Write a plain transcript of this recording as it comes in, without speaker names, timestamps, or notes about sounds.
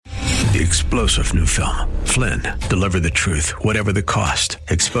The explosive new film, Flynn, deliver the truth, whatever the cost,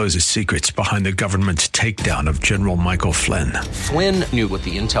 exposes secrets behind the government's takedown of General Michael Flynn. Flynn knew what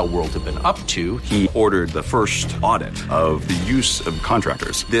the intel world had been up to. He ordered the first audit of the use of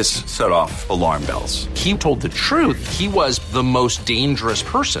contractors. This set off alarm bells. He told the truth. He was the most dangerous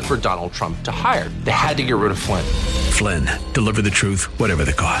person for Donald Trump to hire. They had to get rid of Flynn. Flynn, deliver the truth, whatever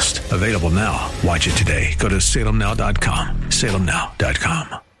the cost. Available now. Watch it today. Go to salemnow.com.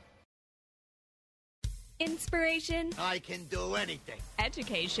 salemnow.com. Inspiration. I can do anything.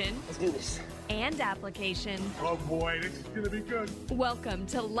 Education. Let's do this. And application. Oh boy, this is going to be good. Welcome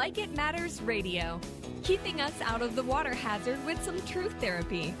to Like It Matters Radio. Keeping us out of the water hazard with some truth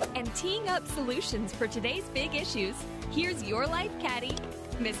therapy. And teeing up solutions for today's big issues. Here's your life caddy,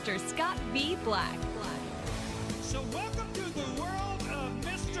 Mr. Scott V. Black. So welcome to the world of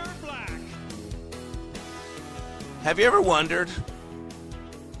Mr. Black. Have you ever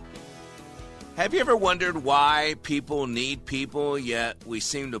wondered why people need people, yet we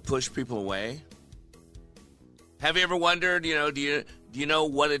seem to push people away? Have you ever wondered, do you know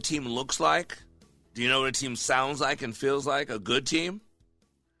what a team looks like? Do you know what a team sounds like and feels like, a good team?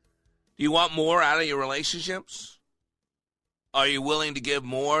 Do you want more out of your relationships? Are you willing to give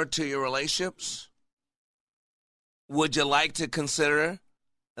more to your relationships? Would you like to consider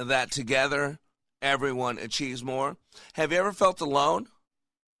that together everyone achieves more? Have you ever felt alone?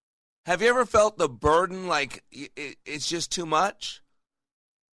 Have you ever felt the burden like it's just too much?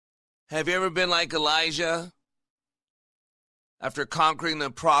 Have you ever been like Elijah after conquering the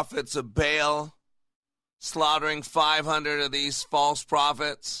prophets of Baal, slaughtering 500 of these false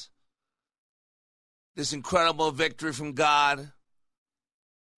prophets? This incredible victory from God.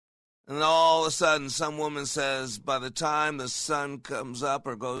 And then all of a sudden, some woman says, by the time the sun comes up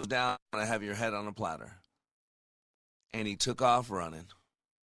or goes down, I have your head on a platter. And he took off running.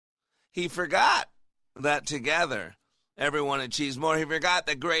 He forgot that together everyone achieves more. He forgot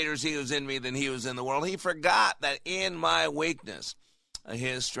that greater is he who's in me than he who's in the world. He forgot that in my weakness,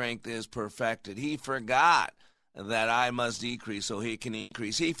 his strength is perfected. He forgot that I must decrease so he can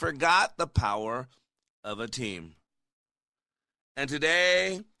increase. He forgot the power of a team. And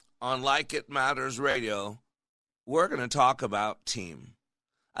today on Like It Matters Radio, we're going to talk about team.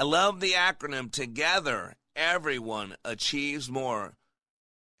 I love the acronym, Together, Everyone Achieves More.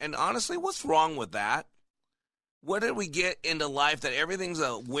 And honestly, what's wrong with that? What did we get into life that everything's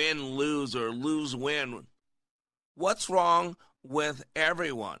a win-lose or lose-win? What's wrong with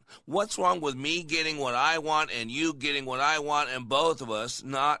everyone? What's wrong with me getting what I want and you getting what I want and both of us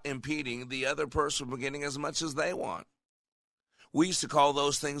not impeding the other person from getting as much as they want? We used to call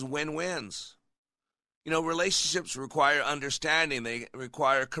those things win-wins. Relationships require understanding. They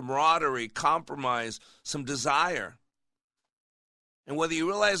require camaraderie, compromise, some desire. And whether you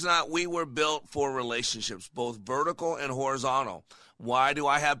realize or not, we were built for relationships, both vertical and horizontal. Why do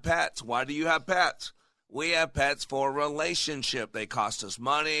I have pets? Why do you have pets? We have pets for relationship. They cost us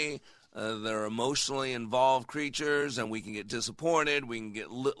money. They're emotionally involved creatures, and we can get disappointed. We can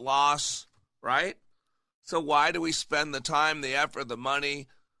get lost, right? So why do we spend the time, the effort, the money?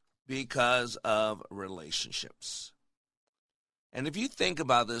 Because of relationships. And if you think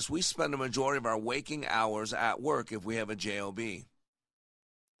about this, we spend a majority of our waking hours at work if we have a job.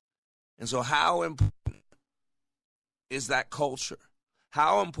 And so how important is that culture?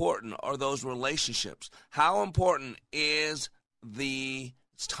 How important are those relationships? How important is the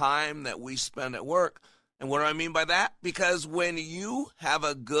time that we spend at work? And what do I mean by that? Because when you have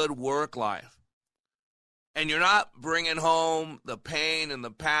a good work life and you're not bringing home the pain and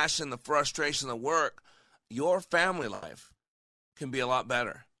the passion, the frustration of work, your family life can be a lot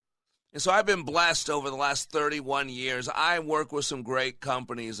better. And so I've been blessed over the last 31 years. I work with some great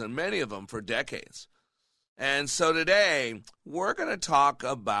companies, and many of them for decades. And so today, we're going to talk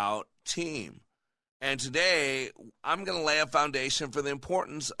about team. And today, I'm going to lay a foundation for the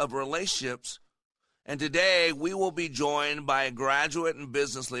importance of relationships. And today, we will be joined by a graduate and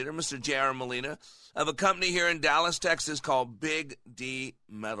business leader, Mr. J.R. Molina, of a company here in Dallas, Texas called Big D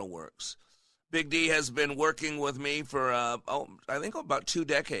Metalworks. Big D has been working with me for, I think, about 2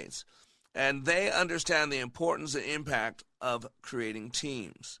 decades. And they understand the importance and impact of creating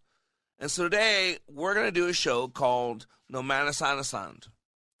teams. And so today, we're going to do a show called Nomanisanisland.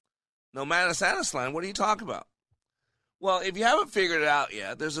 Nomanisanisland, what are you talking about? Well, if you haven't figured it out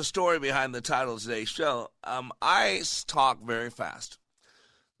yet, there's a story behind the title of today's show. I talk very fast.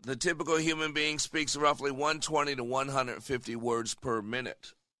 The typical human being speaks roughly 120 to 150 words per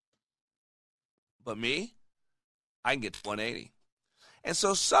minute. But me, I can get to 180. And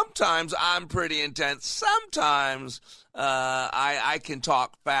so sometimes I'm pretty intense. Sometimes I can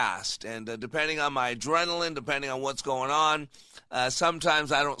talk fast. And depending on my adrenaline, depending on what's going on,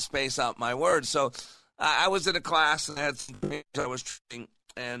 sometimes I don't space out my words. So I was in a class and I had some things I was training,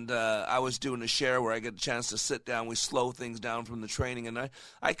 and I was doing a share where I get a chance to sit down. We slow things down from the training, and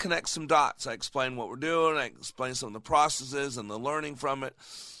I connect some dots. I explain what we're doing. I explain some of the processes and the learning from it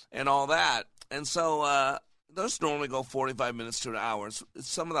and all that. And so those normally go 45 minutes to an hour. It's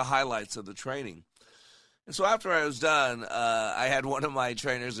some of the highlights of the training. And so after I was done, I had one of my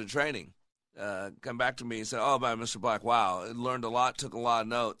trainers in training come back to me and said, "Oh, man, Mr. Black, wow, I learned a lot, took a lot of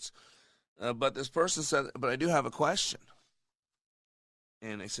notes. But this person said, but I do have a question."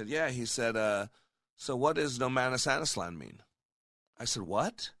 And I said, yeah. He said, so what does Nomanisanisland mean? I said,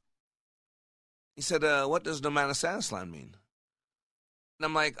 what? He said, what does Nomanisanisland mean? And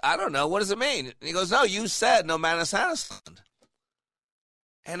I'm like, I don't know. What does it mean? And he goes, no, you said Nomanisanisland.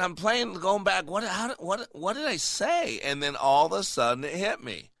 And I'm going back, what did I say? And then all of a sudden it hit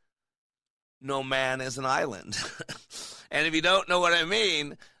me. No man is an island. And if you don't know what I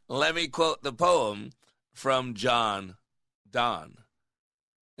mean, let me quote the poem from John Donne.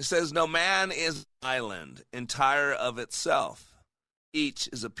 It says, no man is an island, entire of itself. Each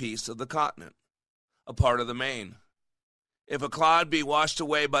is a piece of the continent, a part of the main. If a cloud be washed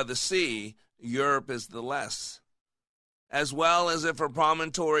away by the sea, Europe is the less. As well as if a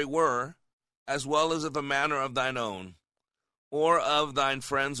promontory were, as well as if a manor of thine own, or of thine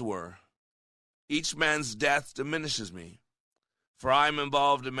friends were. Each man's death diminishes me. For I am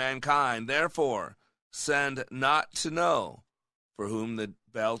involved in mankind, therefore send not to know for whom the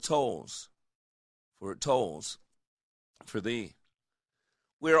bell tolls, for it tolls for thee.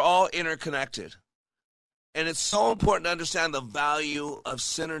 We are all interconnected, and it's so important to understand the value of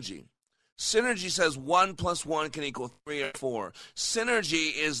synergy. Synergy says 1 + 1 can equal 3 or 4.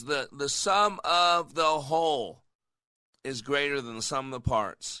 Synergy is the sum of the whole is greater than the sum of the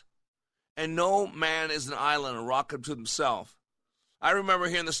parts. And no man is an island, a rock unto himself. I remember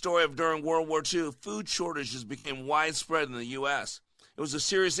hearing the story of during World War II, food shortages became widespread in the U.S. It was a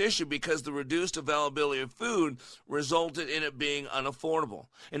serious issue because the reduced availability of food resulted in it being unaffordable.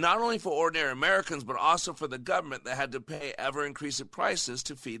 And not only for ordinary Americans, but also for the government that had to pay ever-increasing prices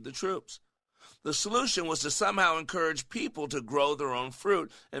to feed the troops. The solution was to somehow encourage people to grow their own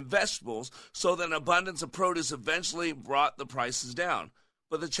fruit and vegetables so that an abundance of produce eventually brought the prices down.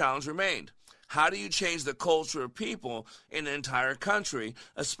 But the challenge remained. How do you change the culture of people in an entire country,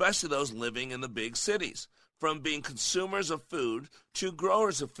 especially those living in the big cities, from being consumers of food to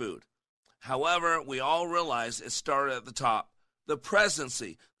growers of food? However, we all realize it started at the top. The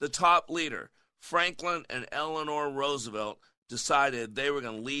presidency, the top leader, Franklin and Eleanor Roosevelt, decided they were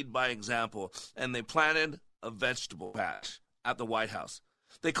going to lead by example, and they planted a vegetable patch at the White House.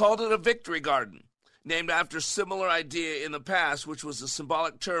 They called it a victory garden, named after a similar idea in the past, which was a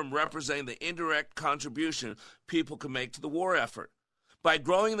symbolic term representing the indirect contribution people could make to the war effort. By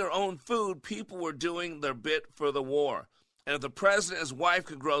growing their own food, people were doing their bit for the war. And if the president and his wife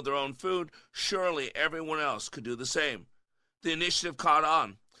could grow their own food, surely everyone else could do the same. The initiative caught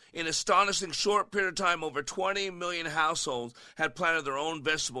on. In an astonishing short period of time, over 20 million households had planted their own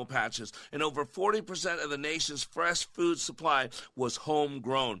vegetable patches, and over 40% of the nation's fresh food supply was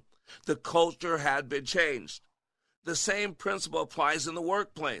homegrown. The culture had been changed. The same principle applies in the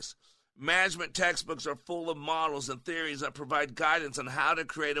workplace. Management textbooks are full of models and theories that provide guidance on how to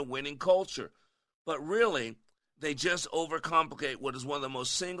create a winning culture. But really, they just overcomplicate what is one of the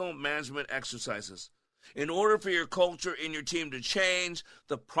most single management exercises. In order for your culture in your team to change,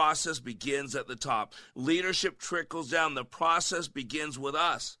 the process begins at the top. Leadership trickles down. The process begins with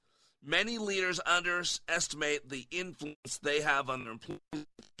us. Many leaders underestimate the influence they have on their employees,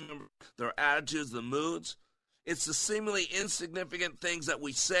 their attitudes, the moods. It's the seemingly insignificant things that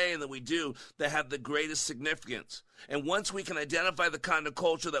we say and that we do that have the greatest significance. And once we can identify the kind of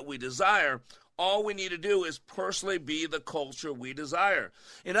culture that we desire, all we need to do is personally be the culture we desire.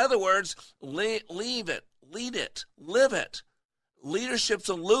 In other words, lead it, live it. Leadership's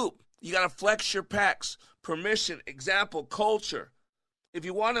a loop. You got to flex your pecs. Permission, example, culture. If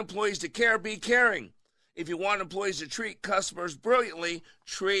you want employees to care, be caring. If you want employees to treat customers brilliantly,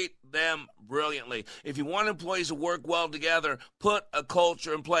 treat them brilliantly. If you want employees to work well together, put a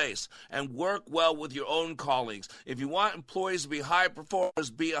culture in place and work well with your own colleagues. If you want employees to be high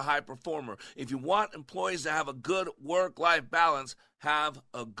performers, be a high performer. If you want employees to have a good work-life balance, have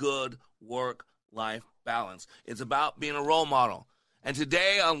a good work-life balance. It's about being a role model. And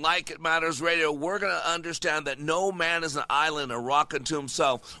today on Like It Matters Radio, we're going to understand that no man is an island, a rock unto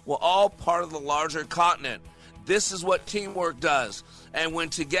himself. We're all part of the larger continent. This is what teamwork does. And when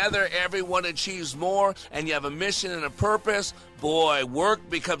together everyone achieves more and you have a mission and a purpose, boy, work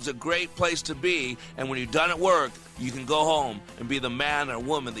becomes a great place to be. And when you're done at work, you can go home and be the man or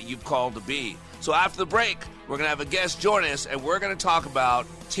woman that you've called to be. So after the break, we're going to have a guest join us, and we're going to talk about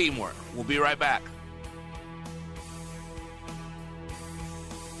teamwork. We'll be right back.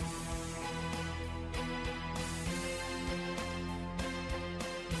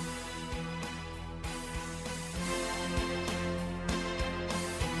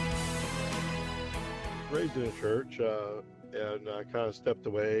 Raised in a church, and I kind of stepped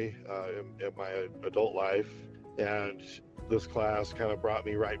away in my adult life, and this class kind of brought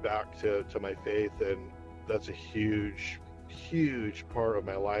me right back to my faith, and that's a huge part of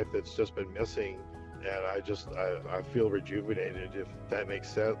my life that's just been missing. And I feel rejuvenated, if that makes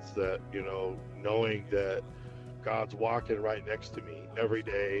sense, that, knowing that God's walking right next to me every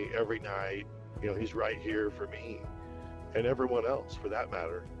day, every night. He's right here for me and everyone else for that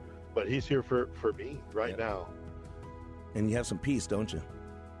matter. But he's here for me right now. And you have some peace, don't you?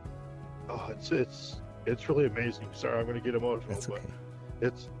 Oh, it's really amazing. Sorry, I'm going to get emotional. That's okay.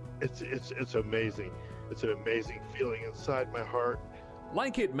 But it's amazing. It's an amazing feeling inside my heart.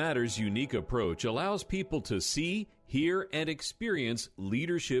 Like It Matters' unique approach allows people to see, hear, and experience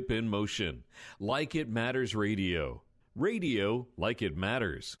leadership in motion. Like It Matters Radio. Radio like it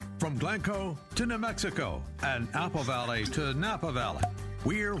matters. From Glencoe to New Mexico and Apple Valley to Napa Valley,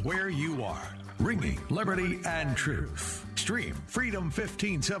 we're where you are. Ringing liberty and truth. Stream Freedom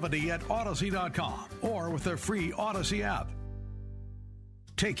 1570 at Odyssey.com or with the free Odyssey app.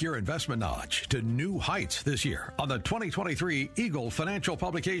 Take your investment knowledge to new heights this year on the 2023 Eagle Financial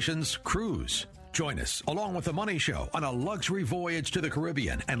Publications Cruise. Join us along with The Money Show on a luxury voyage to the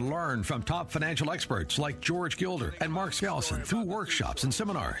Caribbean and learn from top financial experts like George Gilder and Mark Skellson through workshops and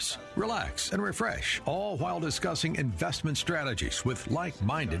seminars. Relax and refresh, all while discussing investment strategies with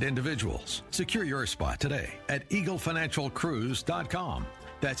like-minded individuals. Secure your spot today at EagleFinancialCruise.com.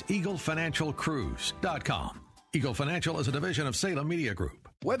 That's EagleFinancialCruise.com. Eagle Financial is a division of Salem Media Group.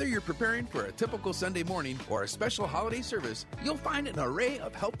 Whether you're preparing for a typical Sunday morning or a special holiday service, you'll find an array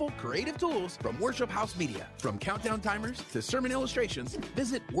of helpful, creative tools from Worship House Media. From countdown timers to sermon illustrations,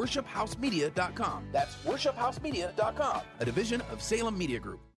 visit WorshipHouseMedia.com. That's WorshipHouseMedia.com, a division of Salem Media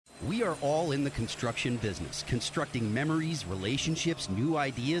Group. We are all in the construction business, constructing memories, relationships, new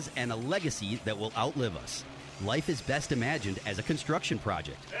ideas, and a legacy that will outlive us. Life is best imagined as a construction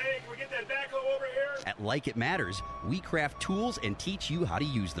project. Hey, can we get that backhoe over here? At Like It Matters, we craft tools and teach you how to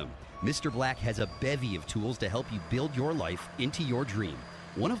use them. Mr. Black has a bevy of tools to help you build your life into your dream.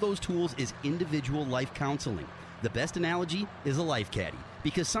 One of those tools is individual life counseling. The best analogy is a life caddy,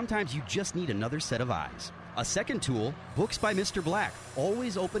 because sometimes you just need another set of eyes. A second tool, books by Mr. Black,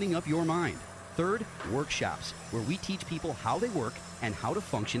 always opening up your mind. Third, workshops, where we teach people how they work and how to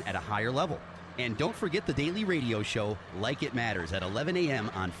function at a higher level. And don't forget the daily radio show, Like It Matters, at 11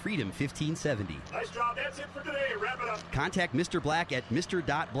 a.m. on Freedom 1570. Nice job. That's it for today. Wrap it up. Contact Mr. Black at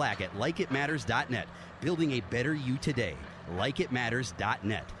mr.black@likeitmatters.net. Building a better you today.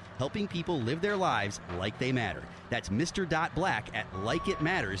 Likeitmatters.net. Helping people live their lives like they matter. That's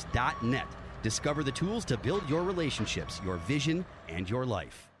mr.black@likeitmatters.net. Discover the tools to build your relationships, your vision, and your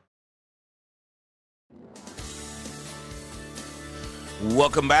life.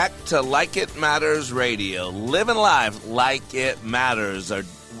 Welcome back to Like It Matters Radio. Living life like it matters. Our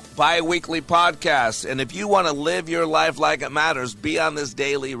bi-weekly podcast. And if you want to live your life like it matters, be on this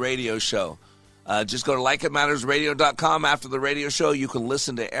daily radio show. Just go to likeitmattersradio.com. After the radio show, you can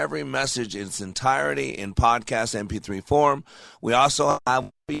listen to every message in its entirety in podcast MP3 form. We also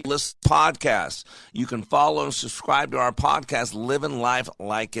have list podcasts. You can follow and subscribe to our podcast, Living Life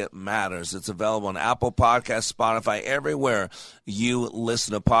Like It Matters. It's available on Apple Podcasts, Spotify, everywhere you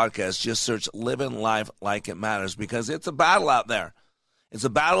listen to podcasts. Just search Living Life Like It Matters, because it's a battle out there. It's a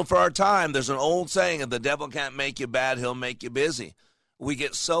battle for our time. There's an old saying, if the devil can't make you bad, he'll make you busy. We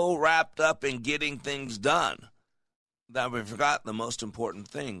get so wrapped up in getting things done that we forgot the most important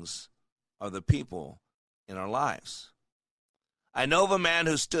things are the people in our lives. I know of a man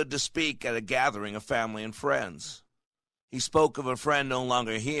who stood to speak at a gathering of family and friends. He spoke of a friend no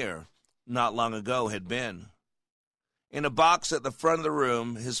longer here, not long ago had been. In a box at the front of the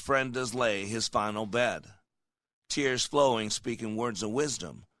room, his friend does lay his final bed. Tears flowing, speaking words of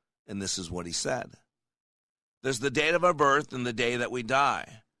wisdom, and this is what he said. There's the date of our birth and the day that we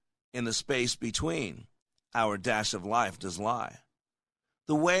die. In the space between, our dash of life does lie.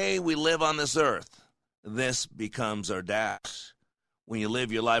 The way we live on this earth, this becomes our dash. When you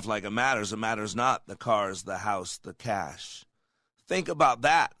live your life like it matters not the cars, the house, the cash. Think about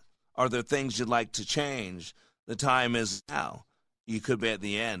that. Are there things you'd like to change? The time is now. You could be at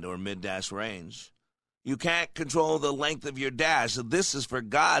the end or mid-dash range. You can't control the length of your dash. So this is for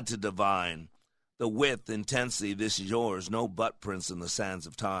God to divine. The width, intensity, this is yours. No butt prints in the sands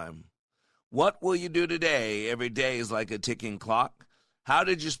of time. What will you do today? Every day is like a ticking clock. How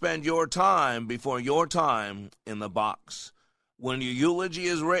did you spend your time before your time in the box? When your eulogy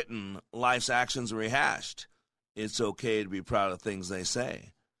is written, life's actions rehashed. It's okay to be proud of things they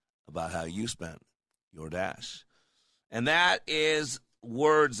say about how you spent your dash. And that is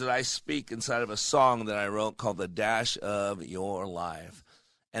words that I speak inside of a song that I wrote called The Dash of Your Life.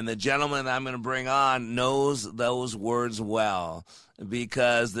 And the gentleman I'm going to bring on knows those words well,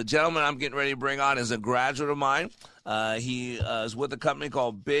 because the gentleman I'm getting ready to bring on is a graduate of mine. He is with a company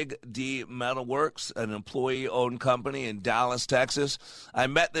called Big D Metalworks, an employee-owned company in Dallas, Texas. I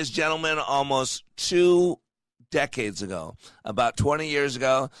met this gentleman almost 2 decades ago, about 20 years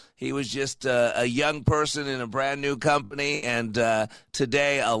ago. He was just a young person in a brand new company, and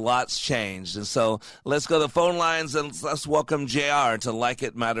today a lot's changed. And so let's go to the phone lines and let's welcome JR to Like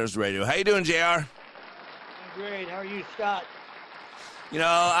It Matters Radio. How you doing, JR? I'm great. How are you, Scott? You know,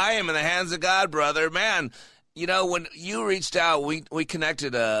 I am in the hands of God, brother. Man, you know, when you reached out, we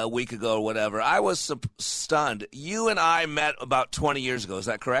connected a week ago or whatever. I was stunned. You and I met about 20 years ago. Is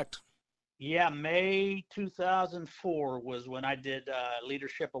that correct? Yeah, May 2004 was when I did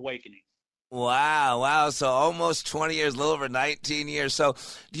Leadership Awakening. Wow. So almost 20 years, a little over 19 years. So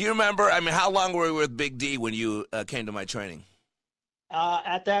do you remember, I mean, how long were you with Big D when you came to my training?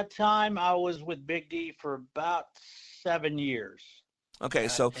 At that time, I was with Big D for about 7 years. Okay,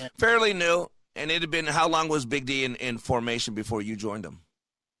 so fairly new. And it had been, how long was Big D in formation before you joined him?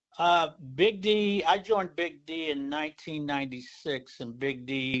 Big D, I joined Big D in 1996, and Big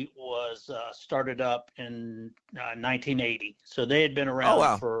D was started up in 1980. So they had been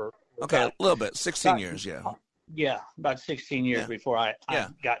around for a little bit, 16 years, yeah. Yeah, about 16 years before I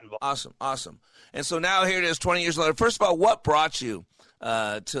got involved. Awesome. And so now here it is 20 years later. First of all, what brought you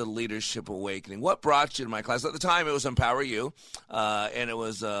to Leadership Awakening? What brought you to my class? At the time, it was Empower You, and it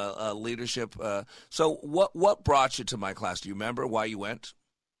was leadership. So what brought you to my class? Do you remember why you went?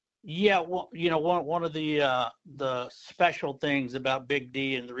 Yeah, well, you know, one of the special things about Big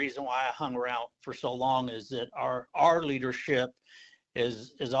D, and the reason why I hung around for so long, is that our leadership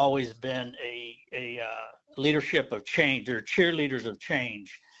has always been a leadership of change. They're cheerleaders of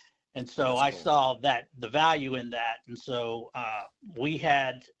change, and so I saw that the value in that, and so we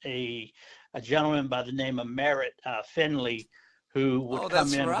had a gentleman by the name of Merritt Finley who would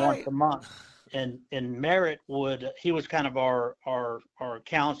come in once a month. And Merritt he was kind of our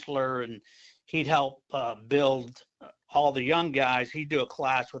counselor, and he'd help build all the young guys. He'd do a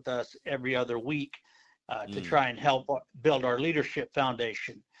class with us every other week to try and help build our leadership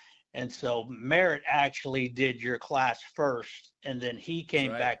foundation. And so Merritt actually did your class first, and then he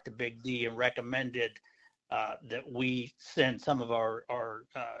came back to Big D and recommended that we send some of our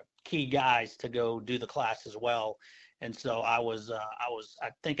key guys to go do the class as well. And so I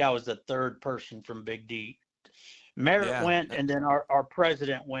think I was the third person from Big D. Merritt went, and then our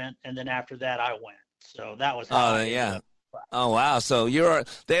president went, and then after that I went. So that was how Oh, wow. So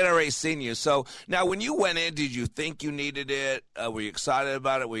they had already seen you. So now when you went in, did you think you needed it? Were you excited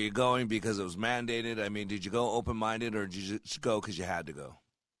about it? Were you going because it was mandated? I mean, did you go open-minded, or did you just go because you had to go?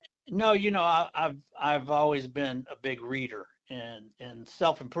 No, you know, I've always been a big reader. And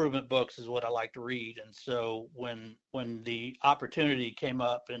self-improvement books is what I like to read. And so when the opportunity came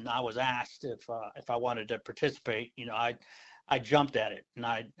up and I was asked if I wanted to participate, you know, I jumped at it, and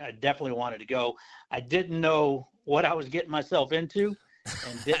I definitely wanted to go. I didn't know what I was getting myself into,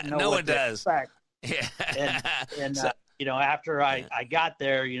 and didn't know no what one to does. expect. Yeah. And So, you know, after I got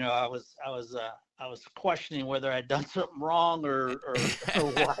there, you know, I was questioning whether I'd done something wrong or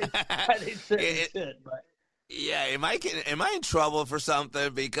why they said it. But yeah, am I in trouble for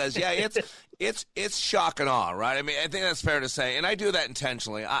something? Because it's shock and awe, right? I mean, I think that's fair to say, and I do that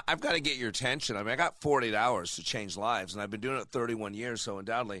intentionally. I've got to get your attention. I mean, I got 48 hours to change lives, and I've been doing it 31 years, so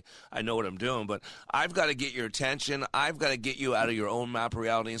undoubtedly I know what I'm doing. But I've got to get your attention. I've got to get you out of your own map of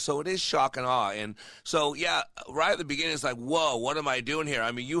reality, and so it is shock and awe. And so, yeah, right at the beginning, it's like, whoa, what am I doing here?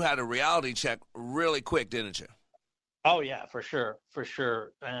 I mean, you had a reality check really quick, didn't you? Oh yeah, for sure,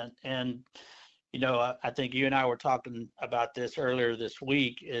 and. You know, I think you and I were talking about this earlier this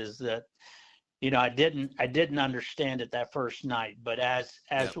week, is that, you know, I didn't understand it that first night, but as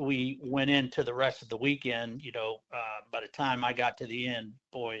we went into the rest of the weekend, you know, by the time I got to the end,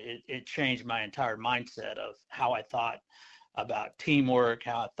 boy, it changed my entire mindset of how I thought about teamwork,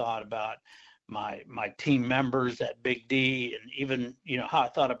 how I thought about my team members at Big D, and even, you know, how I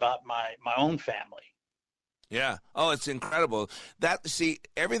thought about my own family. Yeah. Oh, it's incredible.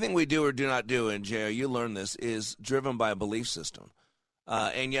 Everything we do or do not do, and JR, you learn this, is driven by a belief system.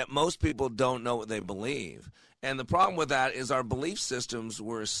 And yet most people don't know what they believe. And the problem with that is our belief systems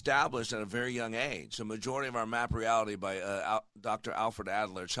were established at a very young age. The majority of our map reality by Dr. Alfred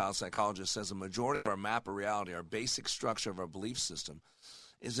Adler, child psychologist, says the majority of our map of reality, our basic structure of our belief system,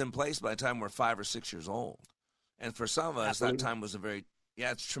 is in place by the time we're 5 or 6 years old. And for some of us, that time was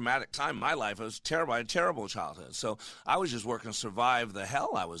it's a traumatic time in my life. It was terrible. I had a terrible childhood. So I was just working to survive the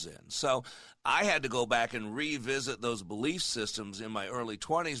hell I was in. So I had to go back and revisit those belief systems in my early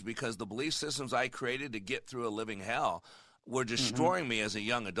 20s because the belief systems I created to get through a living hell were destroying me as a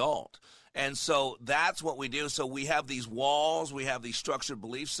young adult. And so that's what we do. So we have these walls, we have these structured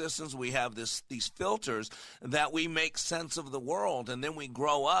belief systems, we have these filters that we make sense of the world, and then we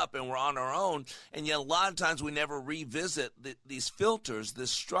grow up and we're on our own, and yet a lot of times we never revisit these filters,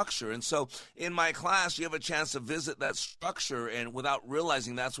 this structure. And so in my class, you have a chance to visit that structure and without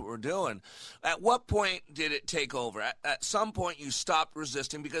realizing that's what we're doing. At what point did it take over? At some point you stopped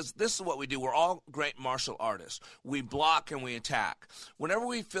resisting, because this is what we do. We're all great martial artists. We block and we attack. Whenever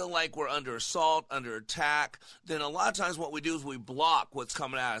we feel like we're under assault, under attack, then a lot of times what we do is we block what's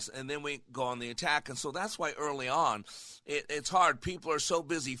coming at us, and then we go on the attack. And so that's why early on it's hard. People are so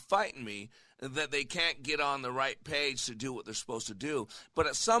busy fighting me that they can't get on the right page to do what they're supposed to do. But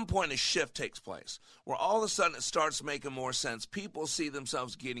at some point a shift takes place where all of a sudden it starts making more sense. People see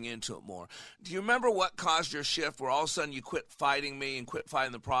themselves getting into it more. Do you remember what caused your shift where all of a sudden you quit fighting me and quit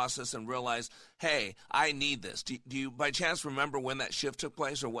fighting the process and realize, hey, I need this? Do you by chance remember when that shift took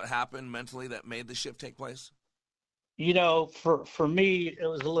place or what happened mentally that made the shift take place? You know, for me, it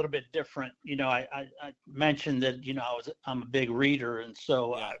was a little bit different. You know, I mentioned that, you know, I'm a big reader. And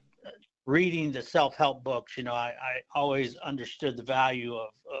so reading the self-help books, you know, I always understood the value of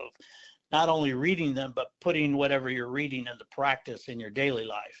not only reading them, but putting whatever you're reading into practice in your daily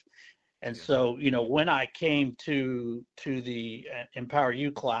life. And so, you know, when I came to the Empower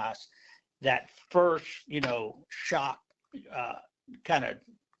You class, that first, you know, shock kind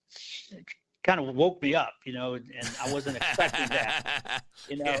of woke me up, you know, and I wasn't expecting that,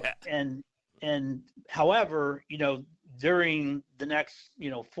 you know, and however, you know, during the next,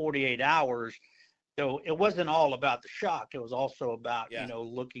 you know, 48 hours, so it wasn't all about the shock. It was also about, you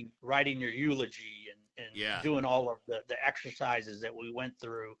know, writing your eulogy and doing all of the exercises that we went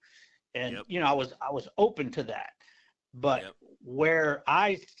through. And, you know, I was open to that. But where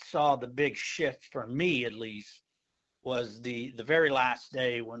I saw the big shift for me, at least, was the very last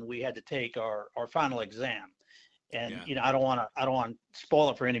day when we had to take our final exam. And, you know, I don't want to spoil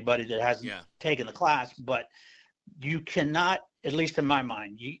it for anybody that hasn't taken the class, but you cannot, at least in my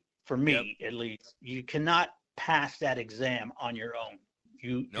mind, for me at least, you cannot pass that exam on your own.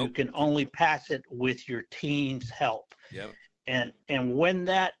 You can only pass it with your team's help. And when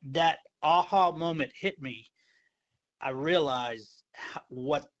that aha moment hit me, I realized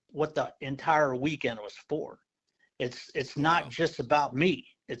what the entire weekend was for. It's not just about me.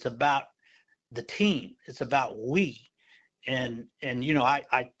 It's about the team. It's about we. And you know,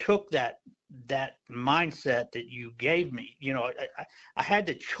 I took that mindset that you gave me. You know, I had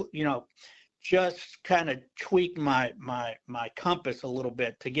to, you know, just kind of tweak my compass a little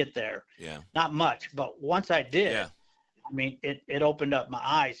bit to get there. Not much, but once I did, I mean, it opened up my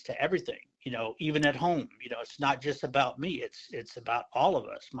eyes to everything. You know, even at home, you know, it's not just about me. It's about all of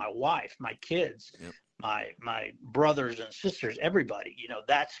us, my wife, my kids, my brothers and sisters, everybody. You know,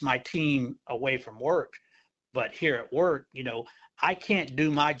 that's my team away from work. But here at work, you know, I can't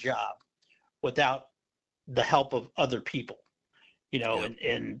do my job without the help of other people. You know,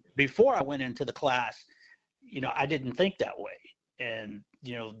 and before I went into the class, you know, I didn't think that way. And,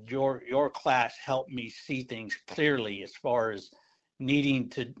 you know, your class helped me see things clearly as far as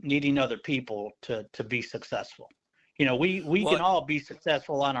needing other people to be successful. You know, we can all be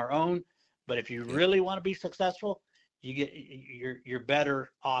successful on our own, but if you really want to be successful, you're better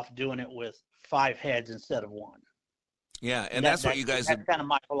off doing it with 5 heads instead of 1. Yeah, and that's what you guys. That's kind of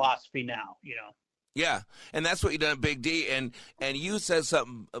my philosophy now. You know. Yeah, and that's what you've done at Big D. And you said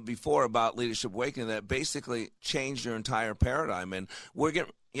something before about Leadership Awakening that basically changed your entire paradigm. And we're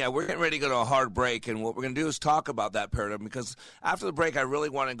getting ready to go to a hard break. And what we're going to do is talk about that paradigm, because after the break, I really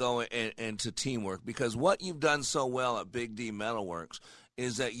want to go into teamwork, because what you've done so well at Big D Metalworks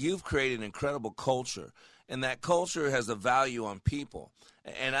is that you've created an incredible culture. And that culture has a value on people.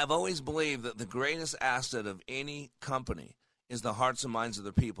 And I've always believed that the greatest asset of any company is the hearts and minds of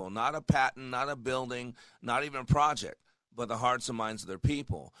the people, not a patent, not a building, not even a project. but the hearts and minds of their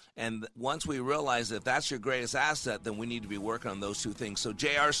people. And once we realize that that's your greatest asset, then we need to be working on those two things. So,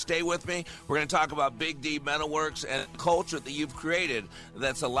 JR, stay with me. We're going to talk about Big D Metalworks and culture that you've created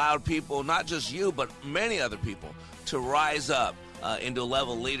that's allowed people, not just you, but many other people, to rise up into a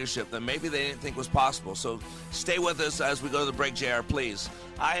level of leadership that maybe they didn't think was possible. So stay with us as we go to the break, JR, please.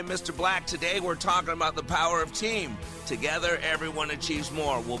 I am Mr. Black. Today we're talking about the power of team. Together, everyone achieves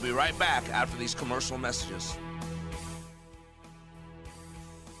more. We'll be right back after these commercial messages.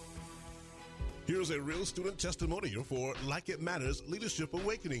 Here's a real student testimonial for Like It Matters Leadership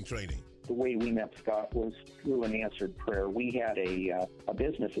Awakening Training. The way we met Scott was through an answered prayer. We had a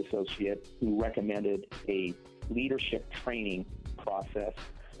business associate who recommended a leadership training process.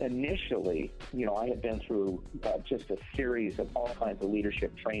 Initially, I had been through just a series of all kinds of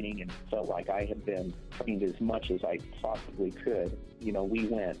leadership training and felt like I had been trained as much as I possibly could. We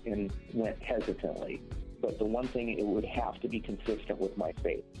went hesitantly. But the one thing, it would have to be consistent with my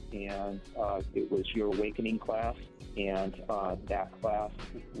faith. And it was your awakening class. And that class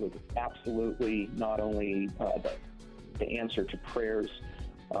was absolutely not only the answer to prayers,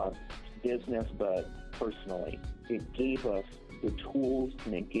 business, but personally. It gave us the tools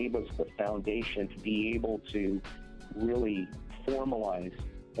and it gave us the foundation to be able to really formalize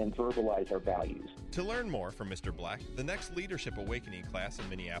and verbalize our values. To learn more from Mr. Black, the next Leadership Awakening class in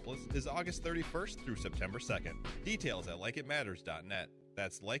Minneapolis is August 31st through September 2nd. Details at likeitmatters.net.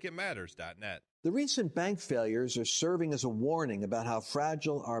 That's likeitmatters.net. The recent bank failures are serving as a warning about how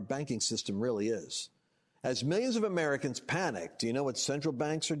fragile our banking system really is. As millions of Americans panic, do you know what central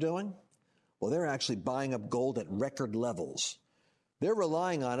banks are doing? Well, they're actually buying up gold at record levels. They're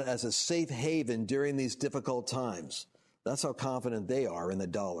relying on it as a safe haven during these difficult times. That's how confident they are in the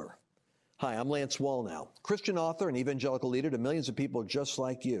dollar. Hi, I'm Lance Wallnow, Christian author and evangelical leader to millions of people just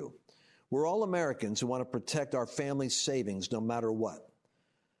like you. We're all Americans who want to protect our family's savings no matter what.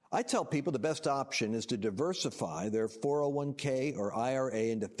 I tell people the best option is to diversify their 401k or IRA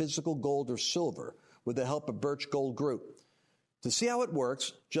into physical gold or silver with the help of Birch Gold Group. To see how it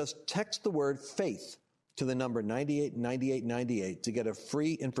works, just text the word FAITH to the number 989898 to get a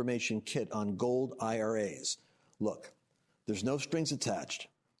free information kit on gold IRAs. Look, there's no strings attached.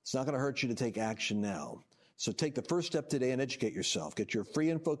 It's not going to hurt you to take action now. So take the first step today and educate yourself. Get your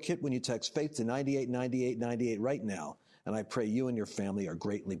free info kit when you text FAITH to 989898 right now. And I pray you and your family are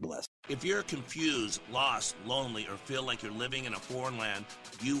greatly blessed. If you're confused, lost, lonely, or feel like you're living in a foreign land,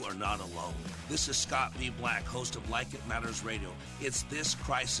 you are not alone. This is Scott B. Black, host of Like It Matters Radio. It's this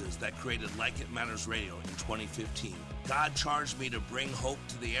crisis that created Like It Matters Radio in 2015. God charged me to bring hope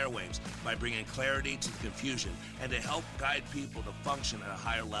to the airwaves by bringing clarity to the confusion and to help guide people to function at a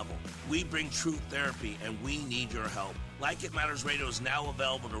higher level. We bring truth therapy, and we need your help. Like It Matters Radio is now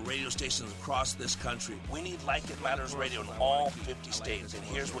available to radio stations across this country. We need Like It Matters Radio in all 50 states, and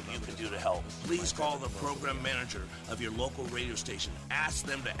here's what you can do to help. Please call the program manager of your local radio station. Ask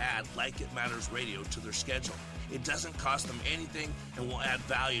them to add Like It Matters Radio to their schedule. It doesn't cost them anything and will add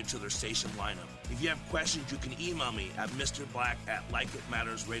value to their station lineup. If you have questions, you can email me at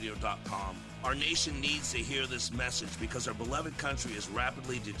mrblack@likeitmattersradio.com. Our nation needs to hear this message because our beloved country is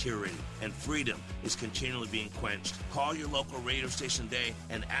rapidly deteriorating and freedom is continually being quenched. Call your local radio station today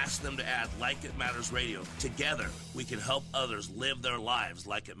and ask them to add Like It Matters Radio. Together, we can help others live their lives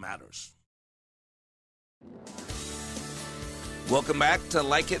like it matters. Welcome back to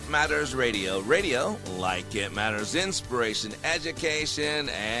Like It Matters Radio. Radio, like it matters, inspiration, education,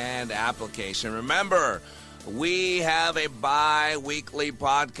 and application. Remember, we have a bi-weekly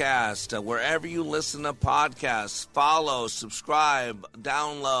podcast. Wherever you listen to podcasts, follow, subscribe,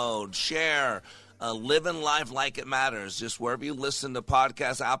 download, share. Living life like it matters. Just wherever you listen to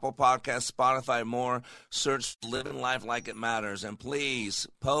podcasts, Apple Podcasts, Spotify, more, search Living Life Like It Matters. And please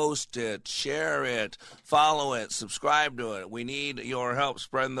post it, share it, follow it, subscribe to it. We need your help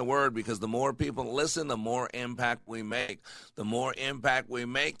spreading the word because the more people listen, the more impact we make. The more impact we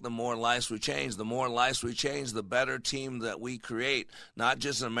make, the more lives we change. The more lives we change, the better team that we create, not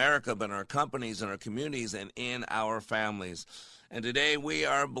just in America, but in our companies, in our communities, and in our families. And today we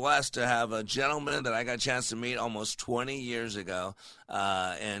are blessed to have a gentleman that I got a chance to meet almost 20 years ago.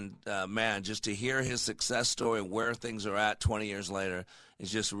 Man, just to hear his success story, where things are at 20 years later,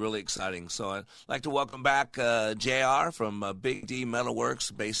 is just really exciting. So I'd like to welcome back JR from Big D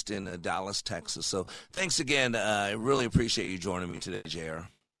Metalworks based in Dallas, Texas. So thanks again. I really appreciate you joining me today, JR.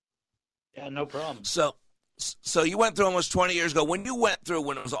 Yeah, no problem. So you went through almost 20 years ago. When you went through,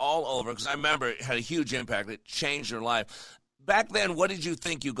 when it was all over, because I remember it had a huge impact. It changed your life. Back then, what did you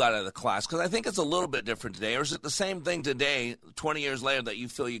think you got out of the class? Because I think it's a little bit different today. Or is it the same thing today, 20 years later, that you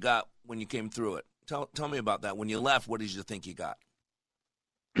feel you got when you came through it? Tell me about that. When you left, what did you think you got?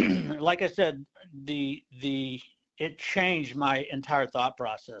 Like I said, it changed my entire thought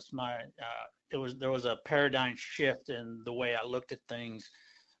process. There was a paradigm shift in the way I looked at things,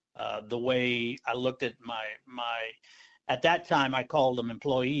 the way I looked at my at that time I called them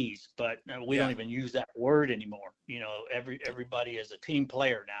employees, but we don't even use that word anymore. Everybody is a team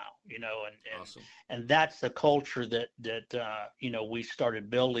player now, Awesome. and that's the culture that we started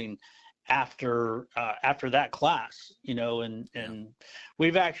building after that class, and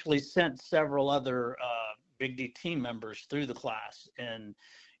we've actually sent several other Big D team members through the class, and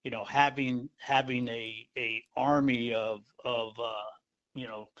having a army of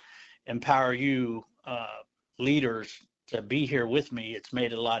Empower You leaders to be here with me, it's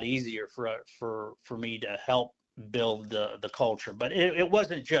made it a lot easier for me to help build the culture. But it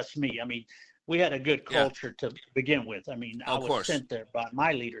wasn't just me. I mean, we had a good culture to begin with. I mean, I was sent there by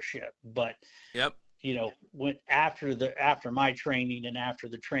my leadership, but when after my training and after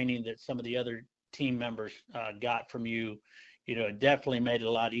the training that some of the other team members got from you, it definitely made it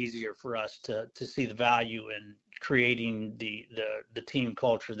a lot easier for us to see the value in creating the team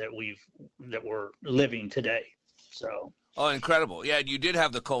culture that we're living today. So. Oh, incredible. Yeah, you did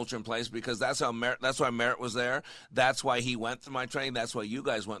have the culture in place because that's why Merritt was there. That's why he went through my training. That's why you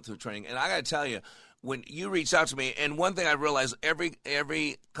guys went through training. And I got to tell you, when you reached out to me, and one thing I realized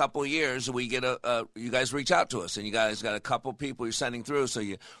every couple of years we get you guys reach out to us, and you guys got a couple people you're sending through. So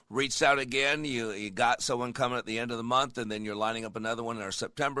you reached out again. You got someone coming at the end of the month, and then you're lining up another one in our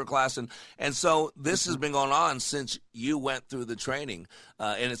September class, and so this has been going on since you went through the training,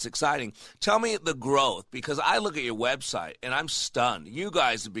 and it's exciting. Tell me the growth, because I look at your website and I'm stunned. You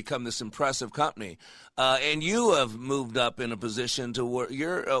guys have become this impressive company. And you have moved up in a position to where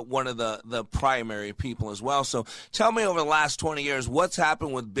you're one of the primary people as well. So tell me over the last 20 years, what's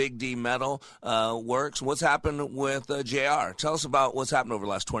happened with Big D Metal Works? What's happened with JR? Tell us about what's happened over the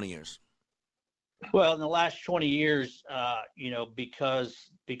last 20 years. Well, in the last 20 years, because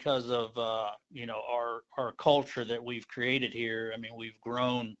of our culture that we've created here, I mean, we've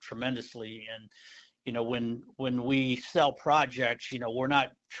grown tremendously. And when we sell projects, we're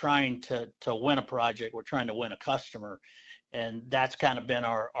not trying to win a project, we're trying to win a customer. And that's kind of been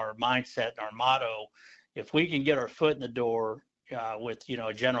our mindset, our motto. If we can get our foot in the door with,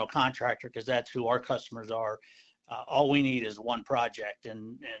 a general contractor, because that's who our customers are, all we need is one project.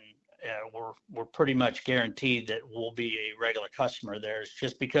 And we're pretty much guaranteed that we'll be a regular customer there. It's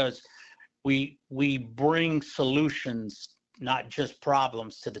just because we bring solutions, not just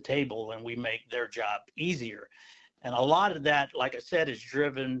problems, to the table, and we make their job easier. And a lot of that, like I said, is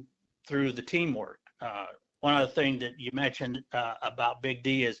driven through the teamwork. One other thing that you mentioned about Big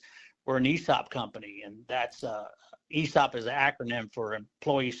D is we're an ESOP company, and that's ESOP is an acronym for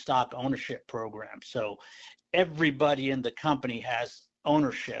Employee Stock Ownership Program. So everybody in the company has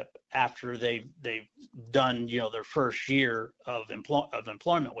ownership after they've done their first year of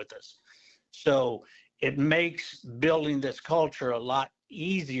employment with us. So it makes building this culture a lot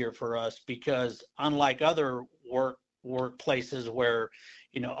easier for us, because unlike other workplaces where,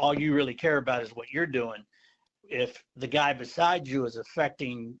 all you really care about is what you're doing, if the guy beside you is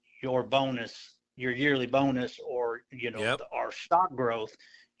affecting your bonus, your yearly bonus, or, our stock growth,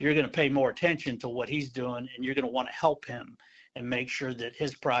 you're going to pay more attention to what he's doing, and you're going to want to help him and make sure that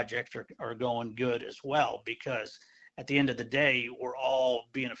his projects are going good as well, because at the end of the day, we're all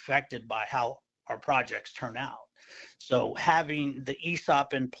being affected by how our projects turn out. So having the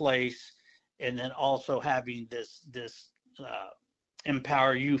ESOP in place, and then also having this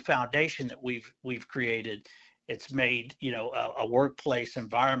Empower You Foundation that we've created, it's made a workplace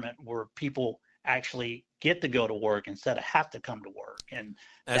environment where people actually get to go to work instead of have to come to work. And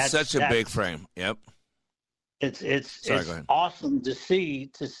that's such a big frame. Yep. It's awesome to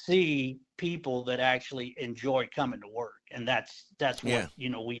see people that actually enjoy coming to work, and that's what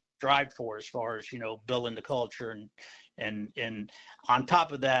we strive for as far as building the culture, and on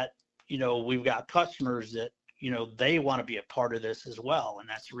top of that, we've got customers that they want to be a part of this as well, and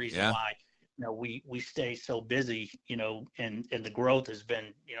that's the reason why we stay so busy, and the growth has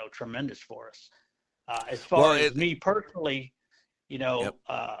been tremendous for us. As far as me personally,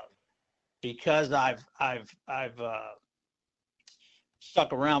 because I've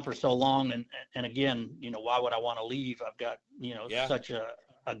stuck around for so long, and again, why would I want to leave? I've got such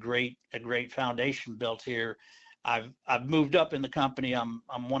a great foundation built here. I've moved up in the company. I'm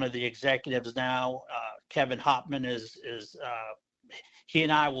one of the executives now. Kevin Hopman is he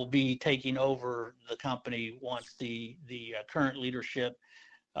and I will be taking over the company once the current leadership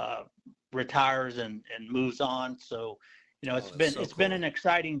retires and moves on. So it's been an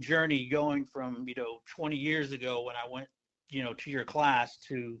exciting journey going from 20 years ago when I went to your class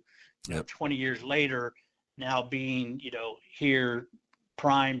to 20 years later, now being here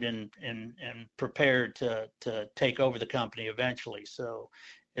primed and prepared to take over the company eventually. So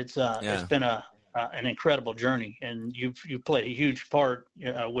it's been an incredible journey, and you've played a huge part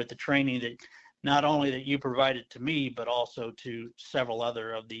with the training that not only that you provided to me, but also to several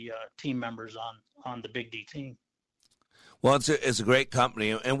other of the team members on the Big D team. Well, it's a great company.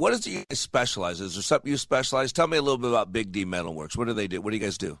 And what does you guys specialize? Is there something you specialize? Tell me a little bit about Big D Metalworks. What do they do? What do you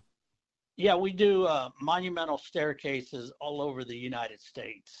guys do? Yeah, we do monumental staircases all over the United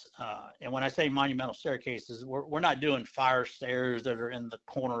States. And when I say monumental staircases, we're not doing fire stairs that are in the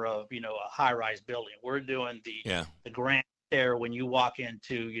corner of, a high-rise building. We're doing the grand stair when you walk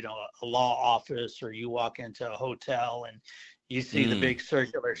into, a law office, or you walk into a hotel and you see the big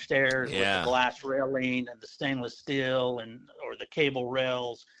circular stairs with the glass railing and the stainless steel or the cable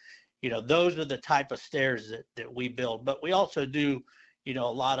rails. Those are the type of stairs that we build. But we also do a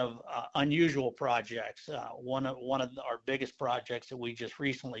lot of unusual projects. One of our biggest projects that we just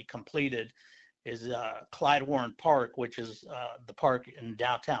recently completed is Clyde Warren Park, which is the park in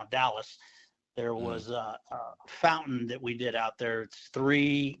downtown Dallas. There was a fountain that we did out there. It's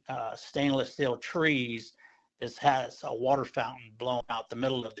 3 stainless steel trees. This has a water fountain blown out the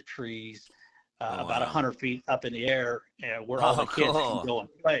middle of the trees, about 100 feet up in the air, where all the kids can go and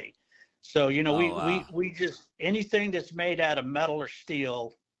play. So, we just, anything that's made out of metal or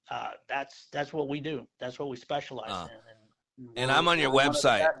steel, that's what we do. That's what we specialize in. And I'm on your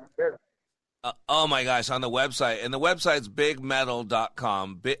website. Oh my gosh, on the website. And the website's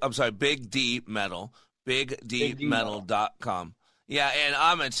bigmetal.com. bigdmetal.com. Yeah, and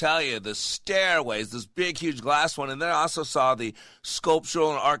I'm going to tell you, the stairways, this big, huge glass one, and then I also saw the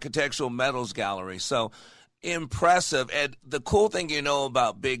sculptural and architectural metals gallery. So impressive. And the cool thing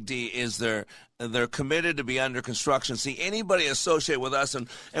about Big D is they're committed to be under construction. See, anybody associated with us, and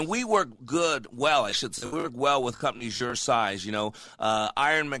we work I should say, we work well with companies your size.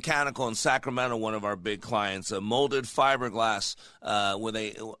 Iron Mechanical in Sacramento, one of our big clients, Molded Fiberglass, where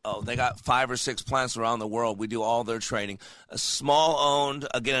they got 5 or 6 plants around the world. We do all their training. Small owned,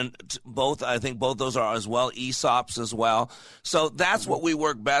 again, I think both those are as well, ESOPs as well. So that's what we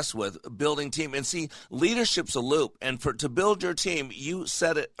work best with, building team. And see, leadership's a loop. And to build your team, you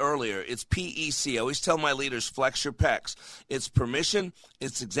said it earlier, it's PEC. I always tell my leaders, flex your pecs. It's permission,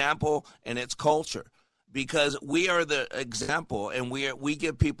 it's example, and it's culture. Because we are the example, and we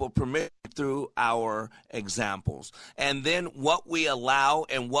give people permission through our examples. And then what we allow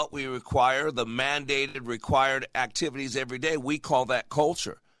and what we require, the mandated required activities every day, we call that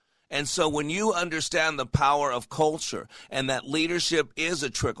culture. And so when you understand the power of culture and that leadership is a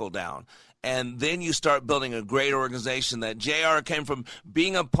trickle down, and then you start building a great organization. That JR came from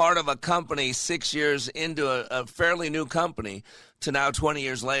being a part of a company 6 years into a fairly new company to now 20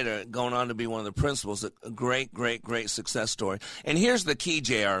 years later going on to be one of the principals. A great, great, great success story. And here's the key,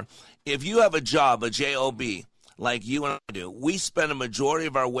 JR. If you have a job, a job, like you and I do, we spend a majority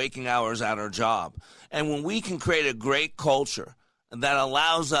of our waking hours at our job. And when we can create a great culture that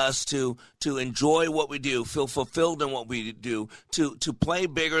allows us to enjoy what we do, feel fulfilled in what we do, to play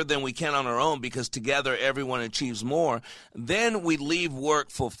bigger than we can on our own, because together everyone achieves more, then we leave work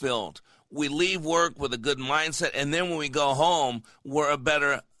fulfilled. We leave work with a good mindset, and then when we go home, we're a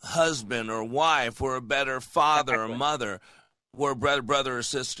better husband or wife, we're a better father or mother, we're a brother or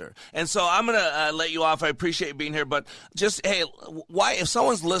sister. And so I'm going to let you off. I appreciate being here, but just, hey, why, if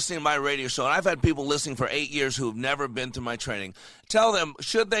someone's listening to my radio show, and I've had people listening for 8 years who have never been through my training, tell them,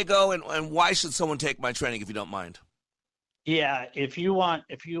 should they go, and why should someone take my training, if you don't mind? Yeah, if you want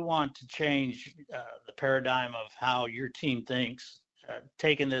to change the paradigm of how your team thinks,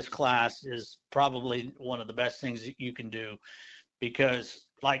 taking this class is probably one of the best things that you can do, because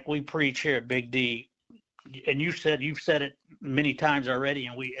like we preach here at Big D, and you've said it many times already,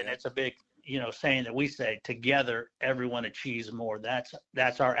 and it's a big saying that we say, together everyone achieves more. That's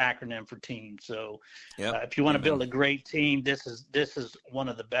our acronym for team. So if you want to build a great team, this is one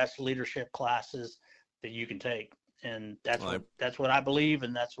of the best leadership classes that you can take. And that's what I believe,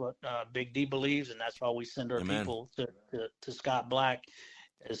 and that's what Big D believes, and that's why we send our people to Scott Black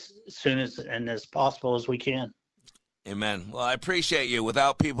as soon as possible as we can. Amen. Well, I appreciate you.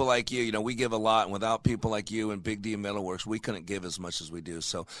 Without people like you, we give a lot, and without people like you and Big D Metalworks, we couldn't give as much as we do.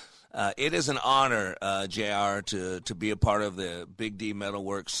 So it is an honor, JR, to be a part of the Big D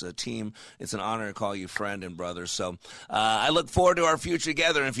Metalworks team. It's an honor to call you friend and brother. So I look forward to our future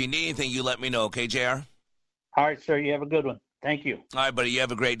together, and if you need anything, you let me know, okay, JR? All right, sir. You have a good one. Thank you. All right, buddy. You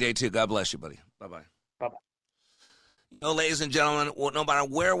have a great day, too. God bless you, buddy. Bye-bye. Bye-bye. Ladies and gentlemen, no matter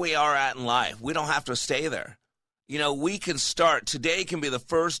where we are at in life, we don't have to stay there. We can start. Today can be the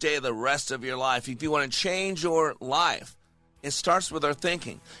first day of the rest of your life. If you want to change your life, it starts with our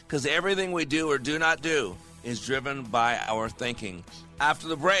thinking, because everything we do or do not do is driven by our thinking. After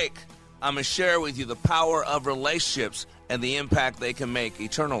the break, I'm going to share with you the power of relationships and the impact they can make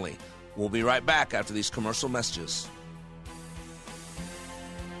eternally. We'll be right back after these commercial messages.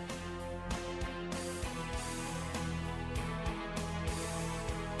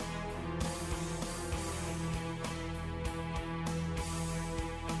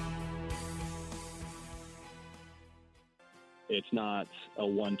 It's not a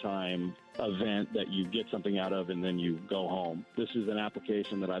one-time event that you get something out of and then you go home. This is an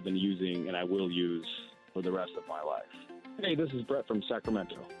application that I've been using and I will use for the rest of my life. Hey, this is Brett from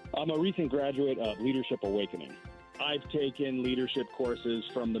Sacramento. I'm a recent graduate of Leadership Awakening. I've taken leadership courses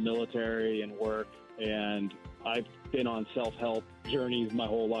from the military and work, and I've been on self-help journeys my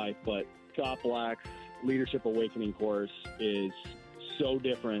whole life, but Scott Black's Leadership Awakening course is so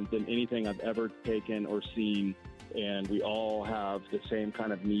different than anything I've ever taken or seen, and we all have the same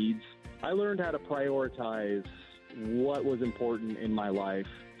kind of needs. I learned how to prioritize what was important in my life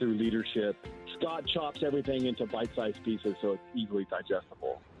through leadership. Scott chops everything into bite-sized pieces so it's easily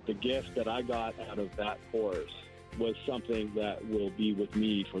digestible. The gift that I got out of that course was something that will be with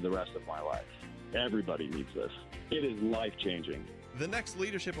me for the rest of my life. Everybody needs this. It is life-changing. The next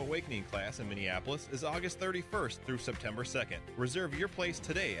Leadership Awakening class in Minneapolis is August 31st through September 2nd. Reserve your place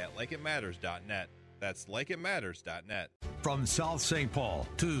today at likeitmatters.net. That's likeitmatters.net. From South St. Paul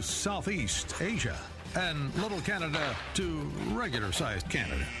to Southeast Asia and Little Canada to regular-sized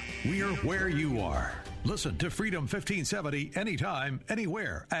Canada, we're where you are. Listen to Freedom 1570 anytime,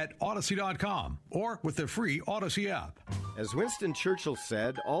 anywhere at Odyssey.com or with the free Odyssey app. As Winston Churchill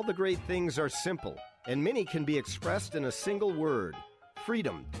said, all the great things are simple, and many can be expressed in a single word: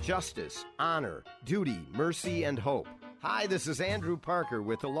 freedom, justice, honor, duty, mercy, and hope. Hi, this is Andrew Parker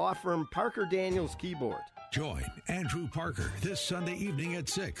with the law firm Parker Daniels Keyboard. Join Andrew Parker this Sunday evening at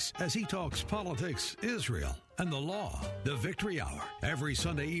 6 as he talks politics, Israel, and the law. The Victory Hour, every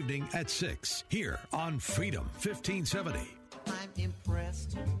Sunday evening at 6, here on Freedom 1570. I'm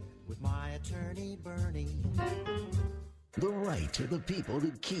impressed with my attorney, Bernie. The right of the people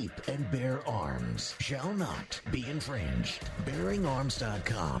to keep and bear arms shall not be infringed.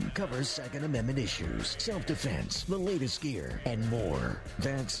 BearingArms.com covers Second Amendment issues, self-defense, the latest gear, and more.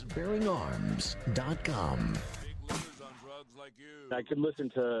 That's BearingArms.com. I could listen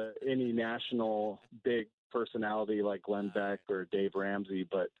to any national big personality like Glenn Beck or Dave Ramsey,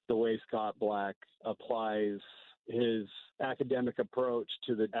 but the way Scott Black applies his academic approach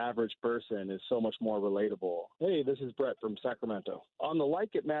to the average person is so much more relatable. Hey, this is Brett from Sacramento. On the Like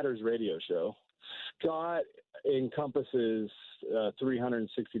It Matters radio show, Scott encompasses a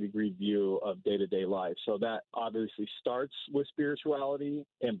 360-degree view of day-to-day life. So that obviously starts with spirituality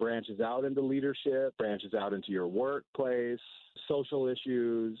and branches out into leadership, branches out into your workplace, social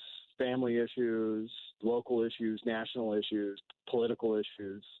issues, family issues, local issues, national issues, political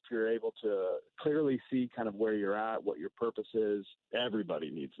issues. If you're able to clearly see kind of where you're at, what your purpose is, everybody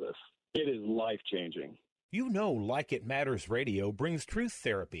needs this. It is life-changing. You know Like It Matters Radio brings truth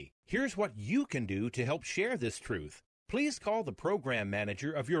therapy. Here's what you can do to help share this truth. Please call the program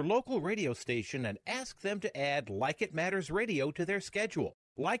manager of your local radio station and ask them to add Like It Matters Radio to their schedule.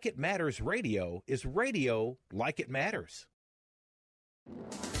 Like It Matters Radio is radio like it matters.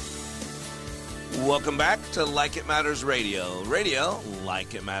 Welcome back to Like It Matters Radio. Radio,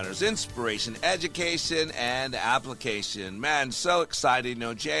 like it matters. Inspiration, education, and application. Man, so excited.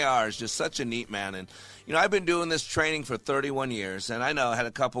 JR is just such a neat man. And, I've been doing this training for 31 years. And I know I had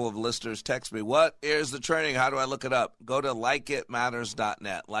a couple of listeners text me, what is the training? How do I look it up? Go to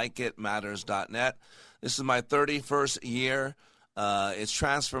likeitmatters.net. Likeitmatters.net. This is my 31st year. It's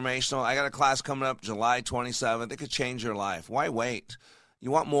transformational. I got a class coming up July 27th. It could change your life. Why wait? You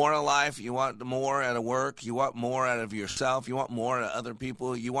want more out of life. You want more out of work. You want more out of yourself. You want more out of other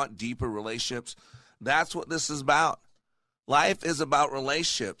people. You want deeper relationships. That's what this is about. Life is about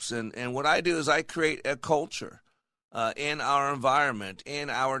relationships. And what I do is I create a culture in our environment,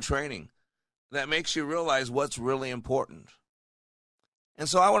 in our training, that makes you realize what's really important. And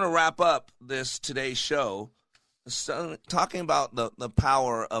so I want to wrap up today's show talking about the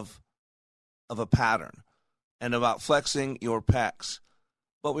power of a pattern and about flexing your pecs.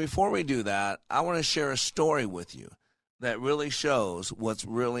 But before we do that, I want to share a story with you that really shows what's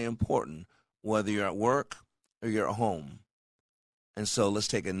really important, whether you're at work or you're at home. And so let's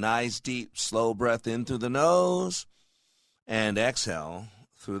take a nice, deep, slow breath in through the nose and exhale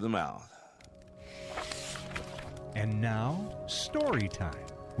through the mouth. And now, story time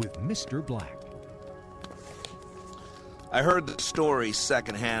with Mr. Black. I heard the story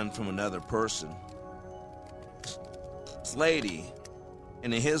secondhand from another person. This lady,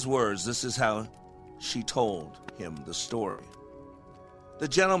 and in his words, this is how she told him the story. The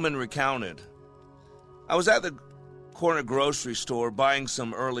gentleman recounted, I was at the corner grocery store buying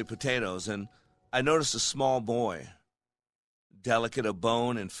some early potatoes, and I noticed a small boy, delicate of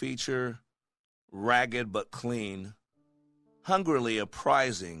bone and feature, ragged but clean, hungrily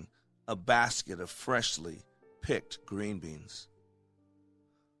apprising a basket of freshly picked green beans.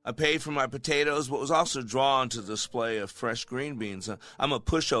 I paid for my potatoes, but was also drawn to the display of fresh green beans. I'm a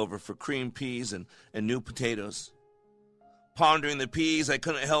pushover for cream peas and new potatoes. Pondering the peas, I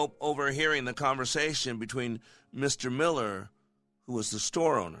couldn't help overhearing the conversation between Mr. Miller, who was the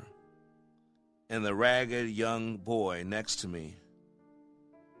store owner, and the ragged young boy next to me.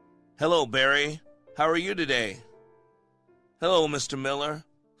 Hello, Barry. How are you today? Hello, Mr. Miller.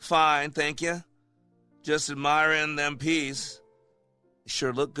 Fine, thank you. Just admiring them peas. They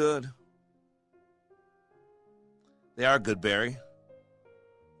sure look good. They are good, Barry.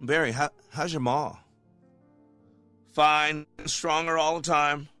 Barry, how's your ma? Fine, stronger all the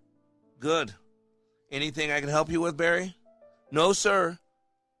time. Good. Anything I can help you with, Barry? No, sir.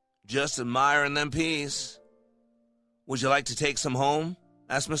 Just admiring them peas. Would you like to take some home?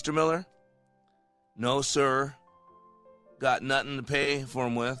 Asked Mr. Miller. No, sir. Got nothing to pay for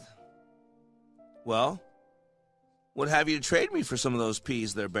them with. Well, what have you to trade me for some of those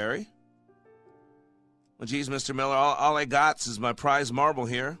peas there, Barry? Well, geez, Mr. Miller, all I got is my prize marble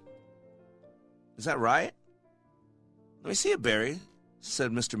here. Is that right? Let me see it, Barry,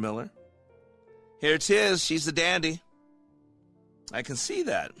 said Mr. Miller. Here it is. She's the dandy. I can see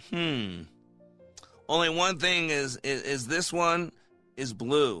that. Only one thing is this one is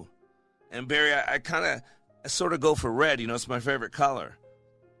blue. And Barry, I sort of go for red. You know, it's my favorite color.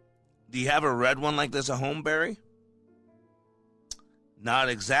 Do you have a red one like this at home, Barry? Not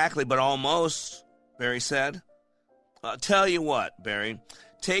exactly, but almost, Barry said. I'll tell you what, Barry.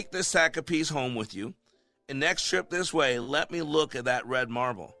 Take this sack of peas home with you. And next trip this way, let me look at that red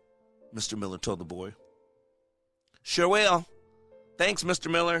marble, Mr. Miller told the boy. Sure will. Thanks,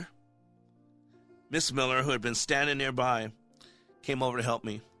 Mr. Miller. Miss Miller, who had been standing nearby, came over to help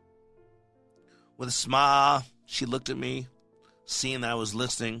me. With a smile, she looked at me, seeing that I was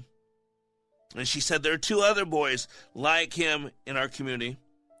listening. And she said, there are two other boys like him in our community.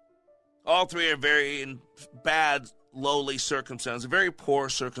 All three are very in bad, lowly circumstances, very poor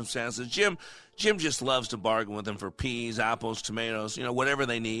circumstances. Jim just loves to bargain with them for peas, apples, tomatoes, whatever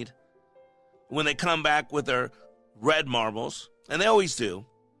they need. When they come back with their red marbles, and they always do,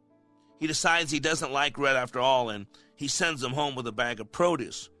 he decides he doesn't like red after all, and he sends them home with a bag of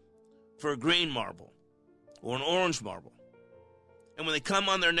produce for a green marble or an orange marble. And when they come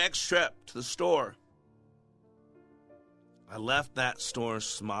on their next trip to the store, I left that store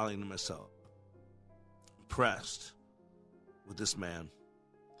smiling to myself, impressed with this man.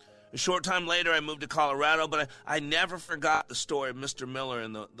 A short time later, I moved to Colorado, but I never forgot the story of Mr. Miller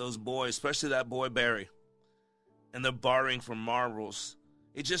and those boys, especially that boy Barry, and the bartering for marbles.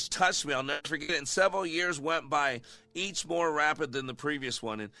 It just touched me. I'll never forget it. And several years went by, each more rapid than the previous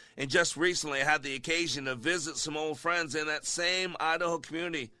one. And just recently, I had the occasion to visit some old friends in that same Idaho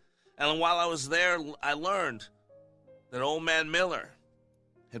community. And while I was there, I learned that old man Miller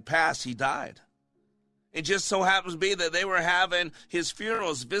had passed. He died. It just so happens to be that they were having his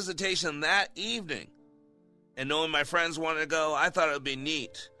funeral's visitation that evening. And knowing my friends wanted to go, I thought it would be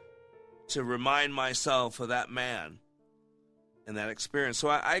neat to remind myself of that man and that experience. So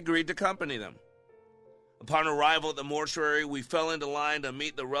I agreed to accompany them. Upon arrival at the mortuary, we fell into line to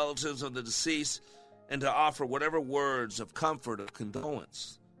meet the relatives of the deceased and to offer whatever words of comfort or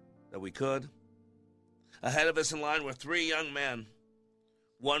condolence that we could. Ahead of us in line were three young men.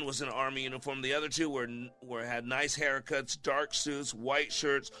 One was in an army uniform. The other two had nice haircuts, dark suits, white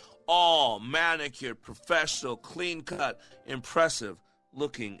shirts, all manicured, professional, clean-cut,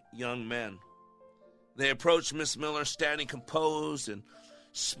 impressive-looking young men. They approached Miss Miller standing composed and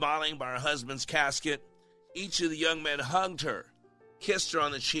smiling by her husband's casket. Each of the young men hugged her, kissed her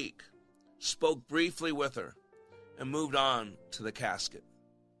on the cheek, spoke briefly with her, and moved on to the casket.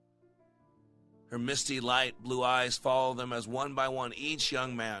 Her misty light blue eyes followed them as one by one each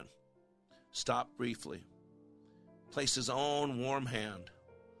young man stopped briefly, placed his own warm hand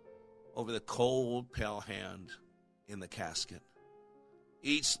over the cold, pale hand in the casket.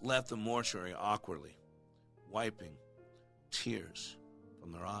 Each left the mortuary awkwardly, wiping tears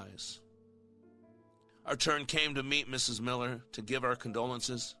from their eyes. Our turn came to meet Mrs. Miller to give our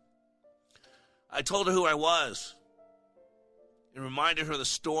condolences. I told her who I was It reminded her of the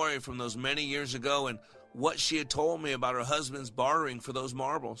story from those many years ago and what she had told me about her husband's bartering for those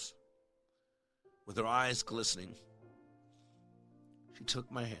marbles. With her eyes glistening, she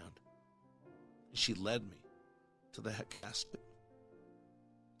took my hand and she led me to the casket.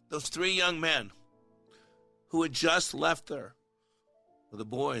 Those 3 young men who had just left there were the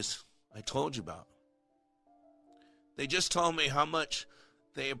boys I told you about. They just told me how much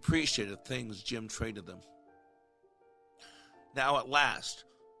they appreciated things Jim traded them. Now at last,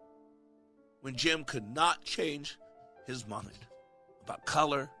 when Jim could not change his mind about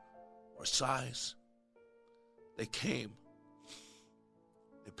color or size, they came.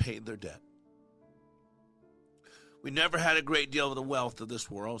 They paid their debt. We never had a great deal of the wealth of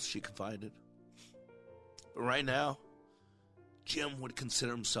this world, she confided. But right now, Jim would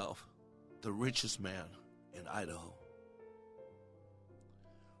consider himself the richest man in Idaho.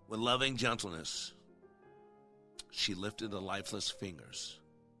 With loving gentleness, she lifted the lifeless fingers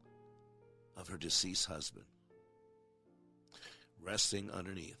of her deceased husband. Resting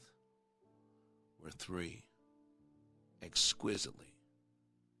underneath were 3 exquisitely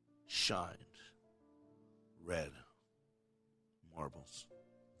shined red marbles.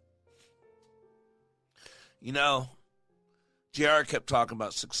 You know, JR kept talking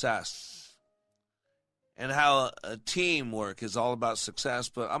about success and how teamwork is all about success,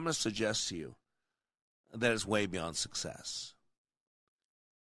 but I'm going to suggest to you that it's way beyond success.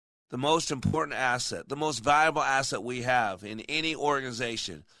 The most important asset, the most valuable asset we have in any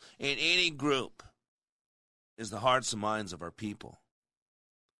organization, in any group, is the hearts and minds of our people.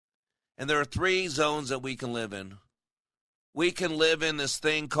 And there are 3 zones that we can live in. We can live in this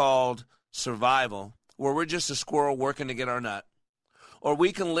thing called survival, where we're just a squirrel working to get our nut. Or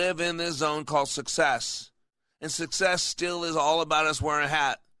we can live in this zone called success. And success still is all about us wearing a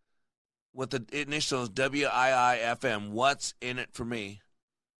hat with the initials WIIFM. What's in it for me?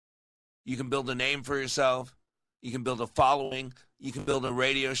 You can build a name for yourself. You can build a following. You can build a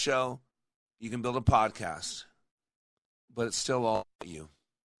radio show. You can build a podcast. But it's still all about you.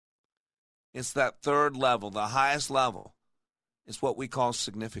 It's that 3rd level, the highest level. It's what we call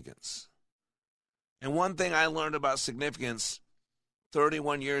significance. And one thing I learned about significance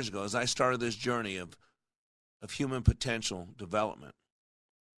 31 years ago as I started this journey of human potential development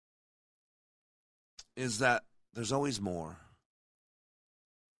is that there's always more.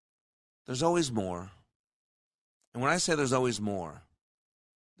 There's always more. And when I say there's always more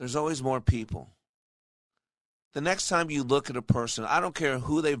people. The next time you look at a person, I don't care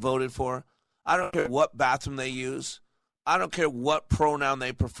who they voted for. I don't care what bathroom they use. I don't care what pronoun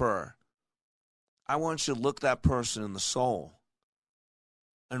they prefer. I want you to look that person in the soul.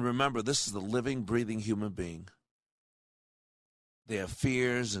 And remember, this is the living, breathing human being. They have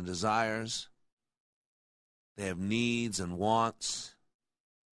fears and desires. They have needs and wants.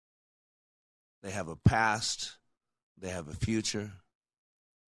 They have a past. They have a future.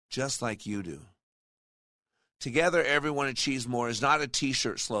 Just like you do. Together, everyone achieves more is not a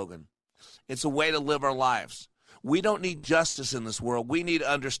T-shirt slogan. It's a way to live our lives. We don't need justice in this world. We need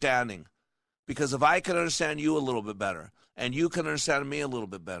understanding. Because if I can understand you a little bit better, and you can understand me a little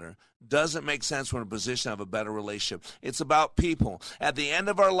bit better, doesn't make sense we're in a position to have a better relationship. It's about people. At the end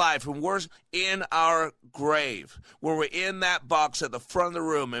of our life, when we're in our grave, when we're in that box at the front of the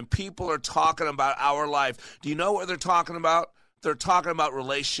room, and people are talking about our life, do you know what they're talking about? They're talking about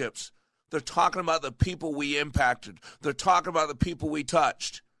relationships. They're talking about the people we impacted. They're talking about the people we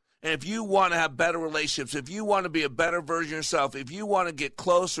touched. And if you want to have better relationships, if you want to be a better version of yourself, if you want to get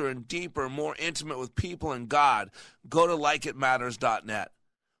closer and deeper and more intimate with people and God, go to likeitmatters.net.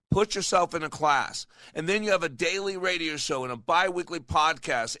 Put yourself in a class. And then you have a daily radio show and a bi-weekly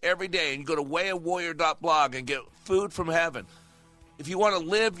podcast every day. And you go to wayofwarrior.blog and get food from heaven. If you want to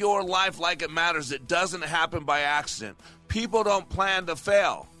live your life like it matters, it doesn't happen by accident. People don't plan to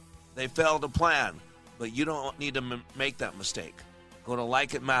fail. They fail to plan. But you don't need to make that mistake. Go to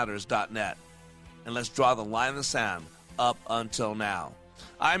likeitmatters.net, and let's draw the line in the sand up until now.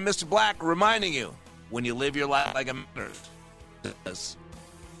 I'm Mr. Black, reminding you, when you live your life like it matters, it does.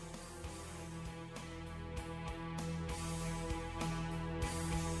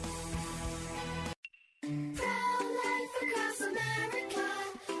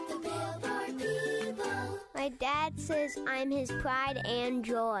 My dad says I'm his pride and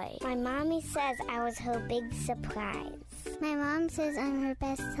joy. My mommy says I was her big surprise. My mom says I'm her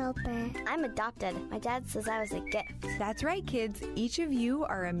best helper. I'm adopted. My dad says I was a gift. That's right, kids. Each of you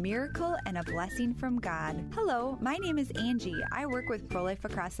are a miracle and a blessing from God. Hello, my name is Angie. I work with Pro-Life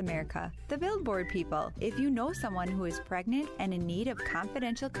Across America, the Billboard people. If you know someone who is pregnant and in need of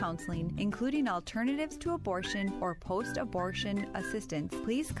confidential counseling, including alternatives to abortion or post-abortion assistance,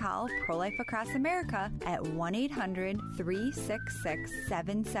 please call Pro-Life Across America at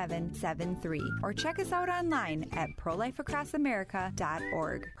 1-800-366-7773 or check us out online at prolifeacrossamerica.org.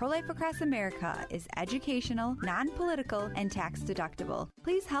 Pro-Life Across America is educational, non-political, and tax-deductible.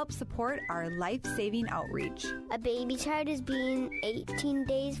 Please help support our life-saving outreach. A baby child is being 18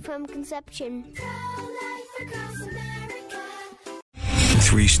 days from conception. Pro-Life Across America.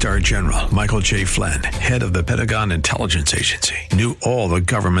 3-star General Michael J. Flynn, head of the Pentagon Intelligence Agency, knew all the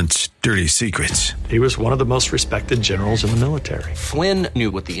government's dirty secrets. He was one of the most respected generals in the military. Flynn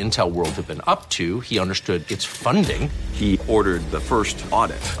knew what the intel world had been up to. He understood its funding. He ordered the first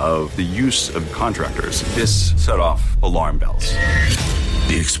audit of the use of contractors. This set off alarm bells.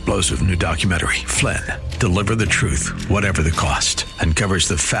 The explosive new documentary, Flynn, Deliver the Truth, Whatever the Cost, uncovers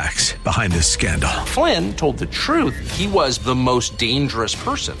the facts behind this scandal. Flynn told the truth. He was the most dangerous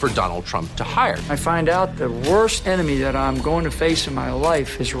person for Donald Trump to hire. I find out the worst enemy that I'm going to face in my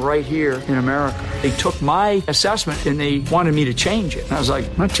life is right here in America. They took my assessment and they wanted me to change it. And I was like,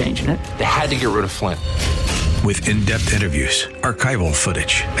 I'm not changing it. They had to get rid of Flynn. With in-depth interviews, archival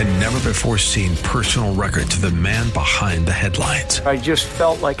footage, and never-before-seen personal records of the man behind the headlines. I just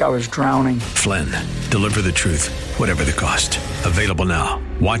felt like I was drowning. Flynn, Deliver the Truth, Whatever the Cost. Available now.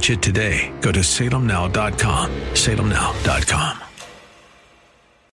 Watch it today. Go to salemnow.com. salemnow.com.